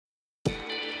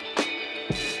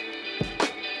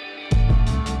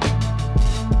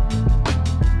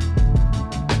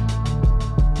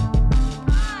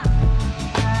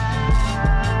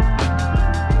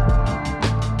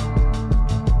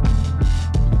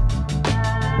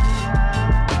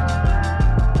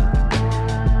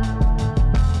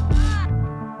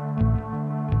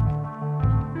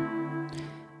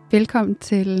Velkommen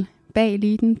til Bag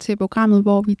Eliten, til programmet,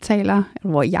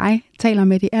 hvor jeg taler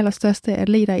med de allerstørste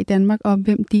atleter i Danmark om,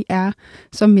 hvem de er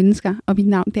som mennesker. Og mit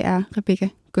navn, det er Rebecca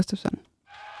Gustafsson.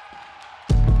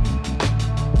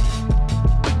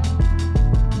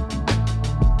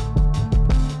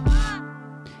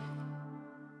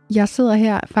 Jeg sidder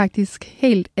her faktisk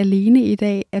helt alene i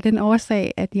dag af den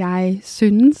årsag, at jeg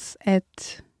synes,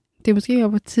 at det måske var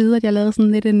på tide, at jeg lavede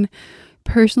sådan lidt en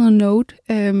personal note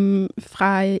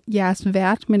fra jeres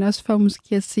vært, men også for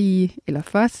måske at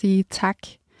sige tak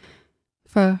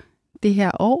for det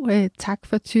her år. Tak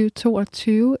for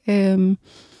 2022.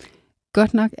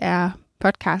 Godt nok er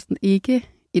podcasten ikke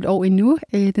et år endnu.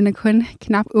 Den er kun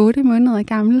knap 8 måneder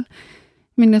gammel.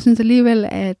 Men jeg synes alligevel,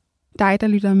 at dig, der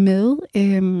lytter med,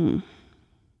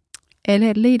 alle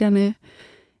atleterne,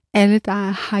 alle,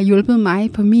 der har hjulpet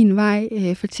mig på min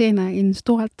vej, fortjener en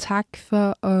stor tak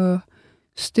for at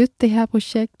støtte det her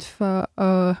projekt, for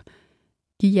at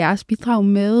give jeres bidrag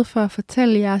med, for at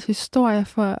fortælle jeres historier,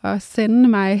 for at sende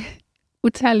mig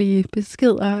utallige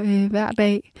beskeder hver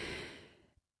dag.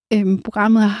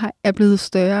 Programmet er blevet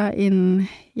større, end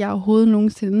jeg overhovedet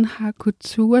nogensinde har kunnet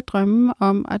ture drømme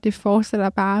om, og det fortsætter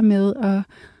bare med at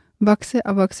vokse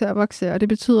og vokse og vokse, og det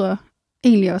betyder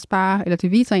egentlig også bare, eller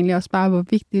det viser egentlig også bare, hvor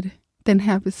vigtigt den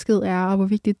her besked er, og hvor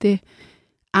vigtigt det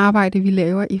arbejde, vi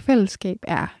laver i fællesskab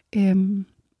er.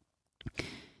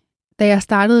 Da jeg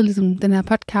startede ligesom den her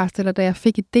podcast, eller da jeg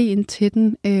fik idéen til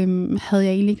den, havde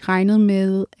jeg egentlig ikke regnet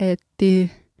med, at det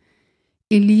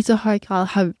i lige så høj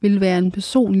grad ville være en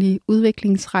personlig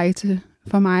udviklingsrejse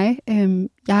for mig.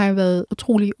 Jeg har været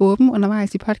utrolig åben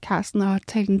undervejs i podcasten og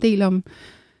talt en del om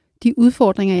de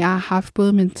udfordringer, jeg har haft,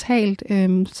 både mentalt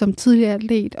som tidligere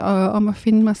atlet, og om at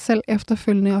finde mig selv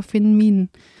efterfølgende og finde min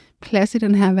plads i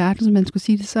den her verden, som man skulle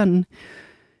sige det sådan.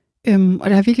 Og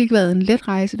det har virkelig ikke været en let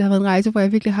rejse. Det har været en rejse, hvor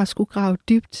jeg virkelig har skulle grave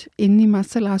dybt inde i mig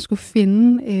selv, og har skulle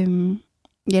finde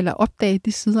eller opdage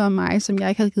de sider af mig, som jeg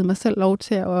ikke havde givet mig selv lov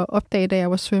til at opdage, da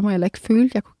jeg var svømmer, eller ikke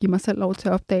følte, jeg kunne give mig selv lov til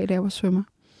at opdage, da jeg var svømmer.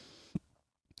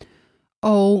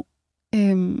 Og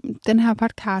den her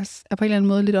podcast er på en eller anden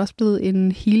måde lidt også blevet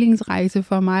en healingsrejse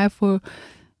for mig at få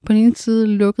på den ene side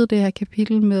lukket det her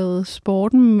kapitel med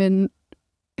sporten, men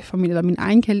for min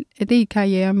egen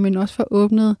atletkarriere, men også for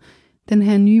åbnet den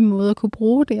her nye måde at kunne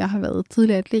bruge det, jeg har været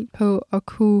tidligere atlet på, og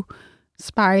kunne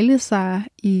spejle sig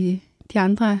i de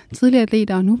andre tidligere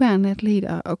atleter og nuværende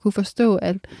atleter, og kunne forstå,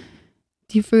 at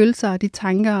de følelser, de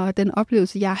tanker og den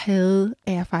oplevelse, jeg havde,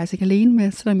 er jeg faktisk ikke alene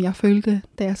med, selvom jeg følte,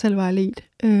 da jeg selv var atlet.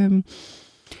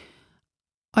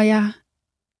 Og jeg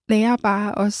lærer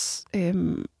bare også,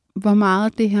 hvor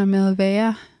meget det her med at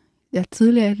være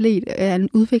tidligere atlet er en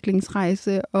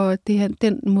udviklingsrejse, og det her,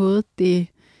 den måde, det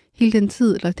hele den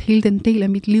tid, eller hele den del af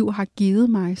mit liv har givet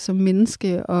mig som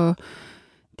menneske, og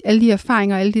alle de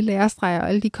erfaringer, alle de lærestreger, og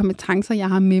alle de kompetencer, jeg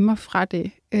har med mig fra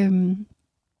det.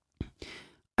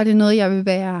 Og det er noget, jeg vil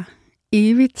være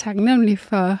evigt taknemmelig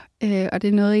for, og det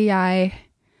er noget, jeg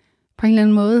på en eller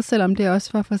anden måde, selvom det også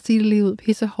var for at sige det lige ud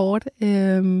pisse hårdt,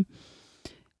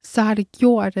 så har det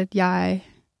gjort, at jeg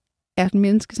er et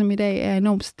menneske, som i dag er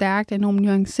enormt stærkt, enormt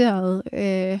nuanceret,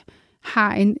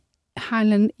 har en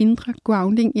eller anden indre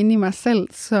grounding inde i mig selv,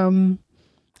 som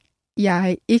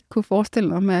jeg ikke kunne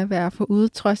forestille mig at være forude,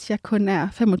 trods jeg kun er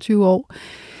 25 år.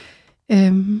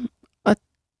 Og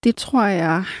det tror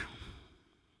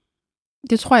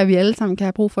jeg, vi alle sammen kan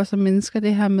have brug for som mennesker,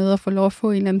 det her med at få lov at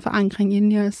få en eller anden forankring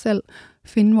inde i os selv,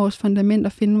 finde vores fundament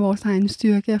og finde vores egen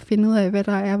styrke, og finde ud af, hvad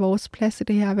der er vores plads i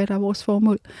det her, hvad der er vores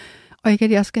formål. Og ikke,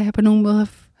 at jeg skal have på nogen måde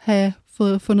have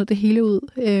fået fundet det hele ud,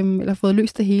 eller fået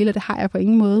løst det hele, det har jeg på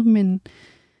ingen måde, men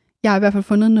jeg har i hvert fald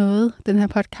fundet noget, den her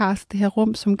podcast, det her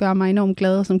rum, som gør mig enormt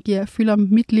glad, og som fylder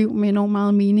mit liv med enormt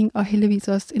meget mening, og heldigvis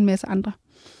også en masse andre.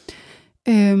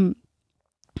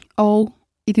 Og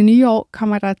i det nye år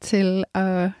kommer der til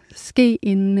at ske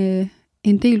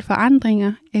en del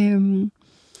forandringer.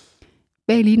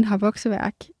 Bag Eliten har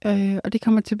vokseværk, og det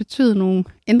kommer til at betyde nogle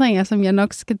ændringer, som jeg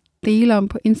nok skal dele om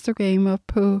på Instagram og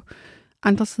på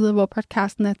andre sider, hvor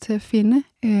podcasten er til at finde.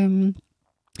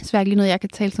 Det er ikke lige noget, jeg kan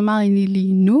tale så meget ind i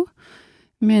lige nu,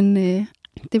 men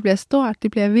det bliver stort,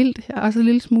 det bliver vildt, og også en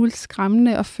lille smule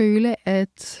skræmmende at føle,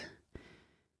 at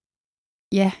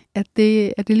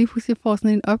det lige pludselig får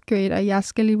sådan en upgrade, og jeg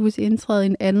skal lige pludselig indtræde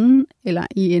en anden, eller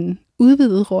i en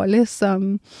udvidet rolle,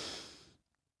 som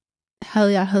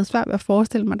jeg havde svært ved at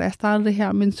forestille mig, da jeg startede det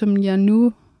her, men som jeg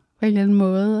nu på en eller anden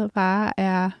måde bare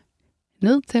er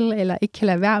nødt til, eller ikke kan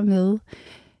lade være med.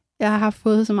 Jeg har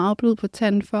fået så meget blod på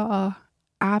tanden for at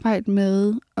arbejde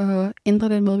med og ændre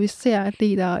den måde, vi ser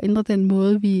atleter, og ændre den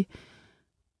måde, vi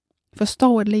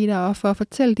forstår atleter, og for at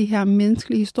fortælle de her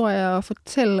menneskelige historier, og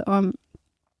fortælle om,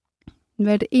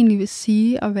 hvad det egentlig vil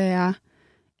sige at være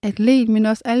atlet, men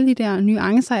også alle de der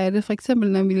nuancer af det. For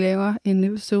eksempel, når vi laver en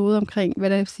episode omkring, hvad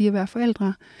det vil sige at være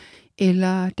forældre.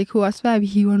 Eller det kunne også være, at vi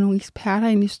hiver nogle eksperter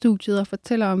ind i studiet og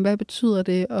fortæller om, hvad betyder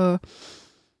det, og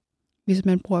hvis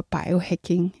man bruger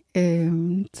biohacking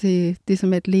til det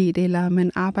som atlet, eller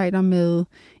man arbejder med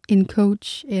en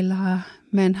coach, eller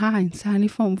man har en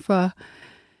særlig form for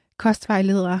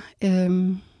kostvejleder.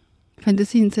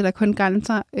 Fantasien sætter kun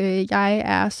grænser. Jeg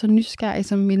er så nysgerrig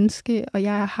som menneske, og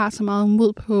jeg har så meget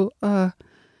mod på at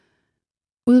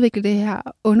udvikle det her,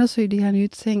 undersøge de her nye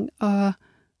ting, og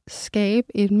skabe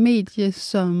et medie,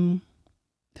 som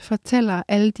fortæller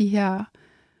alle de her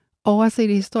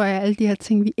oversete historier, alle de her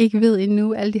ting, vi ikke ved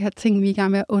endnu, alle de her ting, vi er i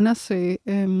gang med at undersøge,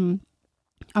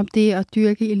 om det at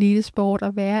dyrke elitesport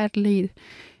og være atlet,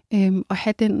 og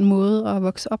have den måde at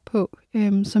vokse op på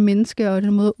som menneske, og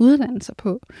den måde at uddanne sig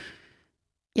på.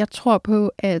 Jeg tror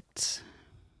på, at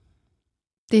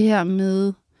det her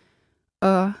med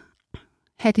at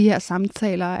have de her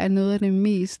samtaler er noget af det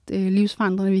mest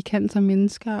livsforandrende, vi kan som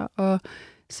mennesker, og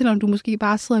selvom du måske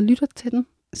bare sidder og lytter til den,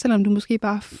 selvom du måske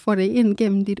bare får det ind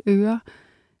gennem dit øre,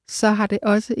 så har det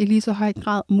også i lige så høj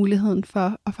grad muligheden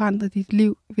for at forandre dit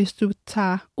liv, hvis du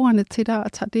tager ordene til dig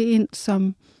og tager det ind,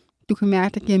 som du kan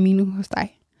mærke, der giver mening hos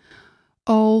dig.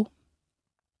 Og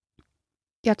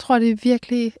jeg tror, det er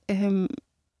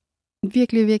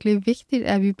virkelig vigtigt,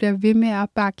 at vi bliver ved med at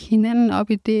bakke hinanden op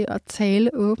i det, og tale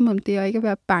åbent om det, og ikke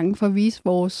være bange for at vise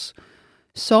vores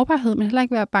sårbarhed, men heller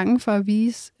ikke være bange for at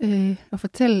vise og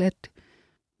fortælle, at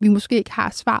vi måske ikke har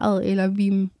svaret, eller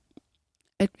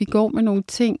at vi går med nogle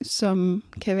ting, som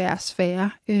kan være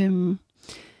svære.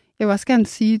 Jeg vil også gerne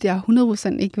sige, at det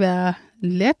har 100% ikke været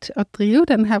let at drive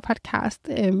den her podcast.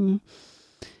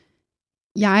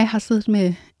 Jeg har siddet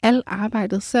med alt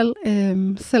arbejdet selv,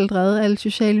 selv drevet alle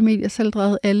sociale medier, selv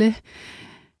drevet alle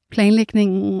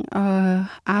planlægningen og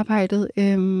arbejdet.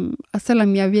 Og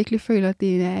selvom jeg virkelig føler, at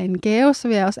det er en gave, så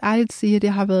vil jeg også ærligt sige, at det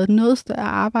har været noget større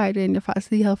arbejde, end jeg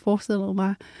faktisk lige havde forestillet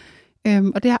mig.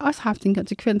 Og det har også haft en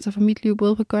konsekvenser for mit liv,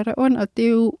 både på godt og ondt, og det er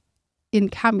jo en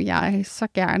kamp, jeg så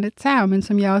gerne tager, men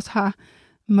som jeg også har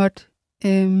måttet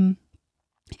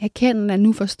erkende, er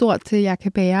nu for stort til, at jeg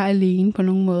kan bære alene på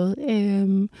nogen måde.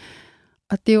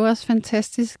 Og det er jo også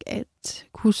fantastisk at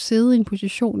kunne sidde i en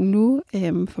position nu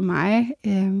for mig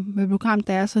med et program,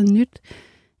 der er så nyt,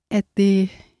 at det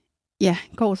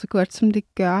går så godt, som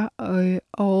det gør,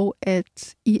 og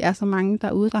at I er så mange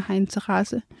derude, der har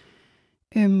interesse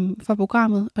for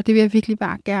programmet. Og det vil jeg virkelig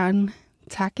bare gerne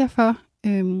takke jer for.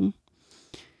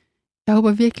 Jeg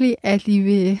håber virkelig, at I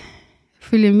vil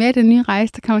følge med den nye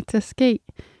rejse, der kommer til at ske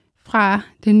fra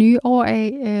det nye år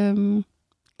af.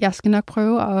 Jeg skal nok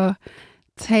prøve at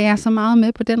tage jer så meget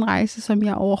med på den rejse, som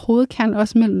jeg overhovedet kan,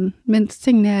 også mens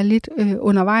tingene er lidt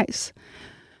undervejs.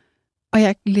 Og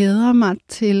jeg glæder mig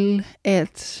til,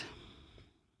 at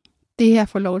det her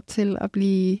får lov til at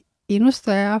blive endnu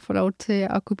større, får lov til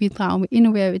at kunne bidrage med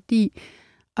endnu mere værdi,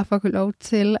 og får lov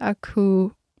til at kunne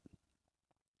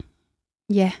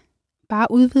bare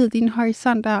udvide dine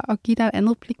horisonter og give dig et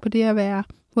andet blik på det at være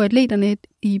på atleterne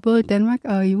i både Danmark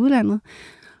og i udlandet,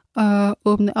 og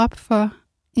åbne op for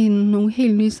nogle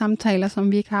helt nye samtaler,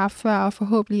 som vi ikke har haft før, og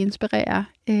forhåbentlig inspirere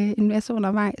en masse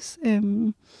undervejs.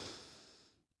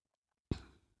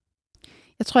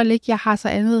 Jeg tror ikke, jeg har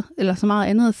så meget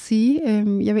andet at sige.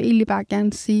 Jeg vil egentlig bare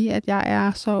gerne sige, at jeg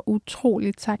er så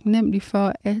utroligt taknemmelig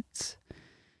for, at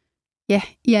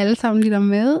I alle sammen lytter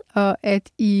med, og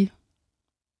at I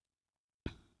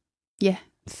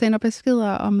sender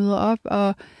beskeder og møder op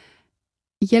og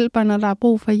hjælper, når der er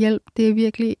brug for hjælp. Det er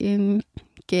virkelig en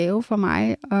gave for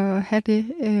mig at have det,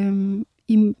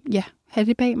 have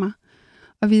det bag mig.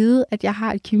 Og vide, at jeg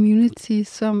har et community,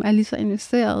 som er lige så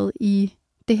investeret i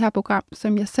det her program,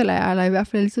 som jeg selv er, eller i hvert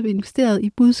fald lige så investeret i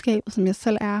budskabet, som jeg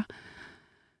selv er.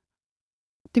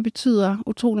 Det betyder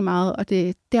utrolig meget, og det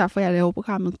er derfor, jeg laver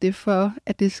programmet. Det er for,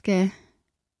 at det skal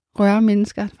røre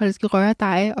mennesker, for at det skal røre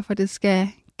dig, og for at det skal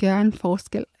gøre en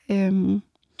forskel.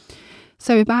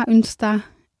 Så jeg vil bare ønske dig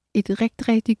et rigtig,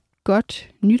 rigtig godt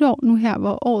nytår nu her,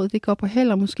 hvor året det går på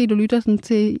held, og måske du lytter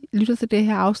til det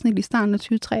her afsnit i starten af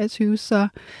 2023, så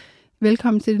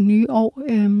velkommen til det nye år.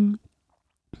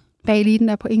 Bag eliten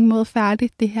er på ingen måde færdig.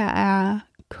 Det her er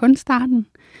kun starten,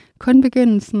 kun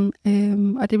begyndelsen,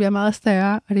 og det bliver meget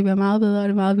større, og det bliver meget bedre, og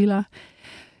det er meget vildere.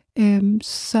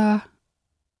 Så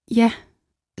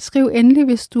skriv endelig,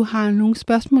 hvis du har nogle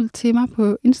spørgsmål til mig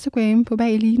på Instagram på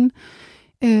Bag Eliten.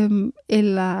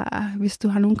 eller hvis du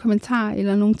har nogle kommentarer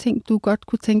eller nogle ting, du godt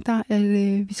kunne tænke dig, at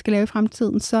vi skal lave i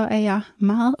fremtiden, så er jeg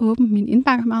meget åben. Min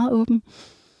indbakke er meget åben.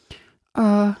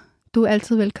 Og du er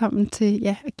altid velkommen til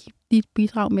at give dit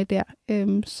bidrag med der.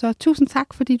 Så tusind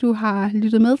tak, fordi du har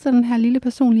lyttet med til den her lille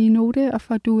personlige note, og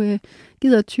for at du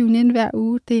gider tune ind hver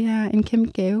uge. Det er en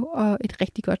kæmpe gave og et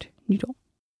rigtig godt nytår.